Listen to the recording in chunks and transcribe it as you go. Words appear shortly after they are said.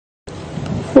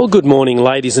Well, good morning,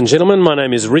 ladies and gentlemen. My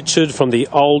name is Richard from the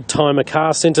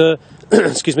Oldtimer Centre,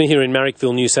 excuse me, here in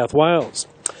Marrickville, New South Wales.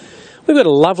 We've got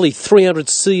a lovely 300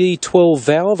 CE 12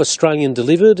 valve Australian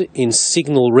delivered in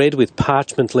signal red with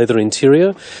parchment leather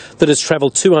interior that has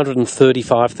travelled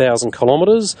 235,000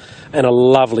 kilometres, and a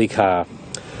lovely car.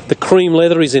 The cream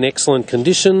leather is in excellent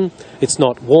condition, it's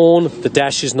not worn, the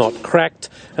dash is not cracked,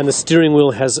 and the steering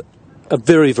wheel has a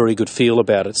very, very good feel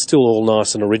about it. It's still all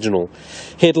nice and original.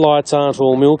 Headlights aren't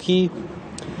all milky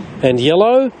and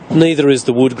yellow, neither is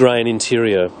the wood grain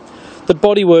interior. The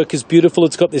bodywork is beautiful.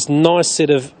 It's got this nice set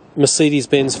of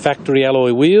Mercedes-Benz factory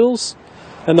alloy wheels,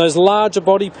 and those larger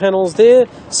body panels there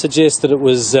suggest that it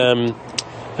was an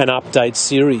update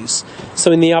series.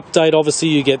 So in the update, obviously,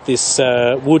 you get this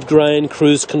wood grain,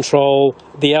 cruise control.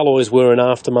 The alloys were an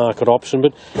aftermarket option,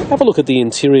 but have a look at the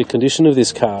interior condition of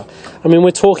this car. I mean, we're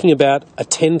talking about a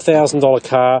 $10,000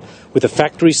 car with a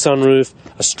factory sunroof,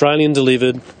 Australian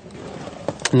delivered,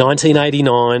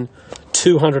 1989,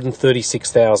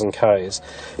 236,000 Ks.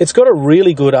 It's got a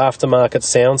really good aftermarket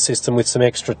sound system with some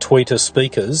extra tweeter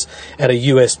speakers and a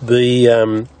USB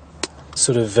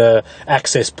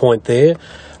access point there.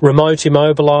 Remote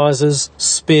immobilizers,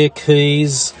 spare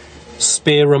keys,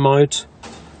 spare remote.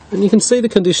 And you can see the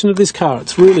condition of this car.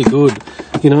 It's really good.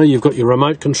 You know, you've got your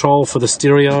remote control for the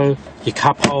stereo, your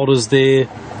cup holders there,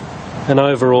 and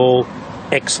overall,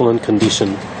 excellent condition.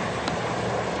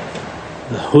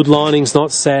 The hood lining's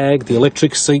not sagged, the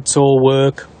electric seats all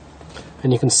work,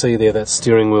 and you can see there that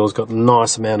steering wheel's got a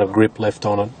nice amount of grip left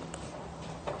on it.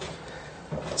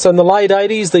 So in the late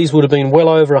 80s, these would have been well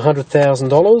over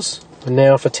 $100,000, and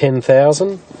now for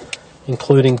 $10,000,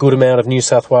 including good amount of New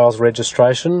South Wales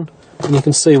registration. And you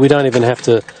can see we don't even have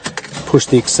to push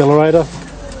the accelerator.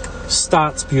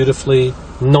 Starts beautifully,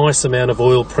 nice amount of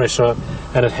oil pressure,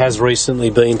 and it has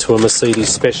recently been to a Mercedes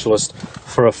specialist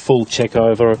for a full check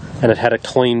over, and it had a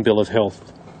clean bill of health.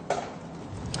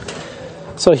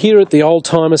 So here at the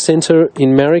Oldtimer Centre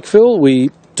in Marrickville,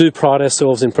 we do pride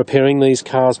ourselves in preparing these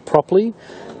cars properly,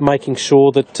 making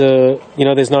sure that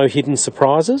there's no hidden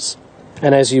surprises.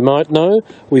 And as you might know,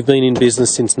 we've been in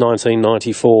business since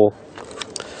 1994.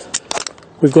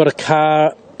 We've got a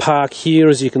car park here,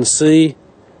 as you can see,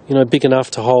 big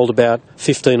enough to hold about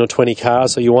 15 or 20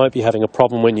 cars, so you won't be having a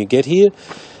problem when you get here.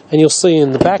 And you'll see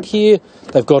in the back here,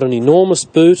 they've got an enormous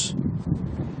boot.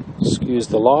 Excuse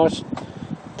the light.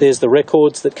 There's the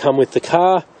records that come with the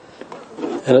car,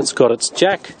 and it's got its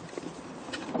jack.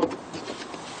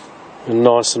 A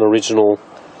nice and original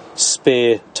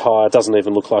spare tyre. Doesn't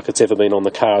even look like it's ever been on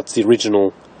the car. It's the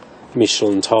original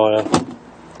Michelin tyre.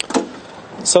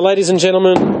 So ladies and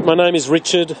gentlemen, my name is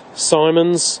Richard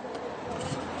Simons.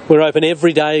 We're open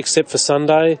every day except for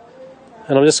Sunday,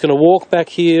 and I'm just going to walk back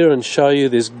here and show you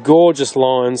these gorgeous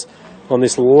lines on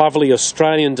this lovely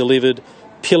Australian delivered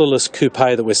pillarless coupe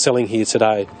that we're selling here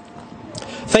today.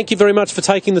 Thank you very much for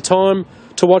taking the time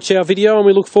to watch our video, and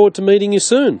we look forward to meeting you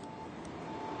soon.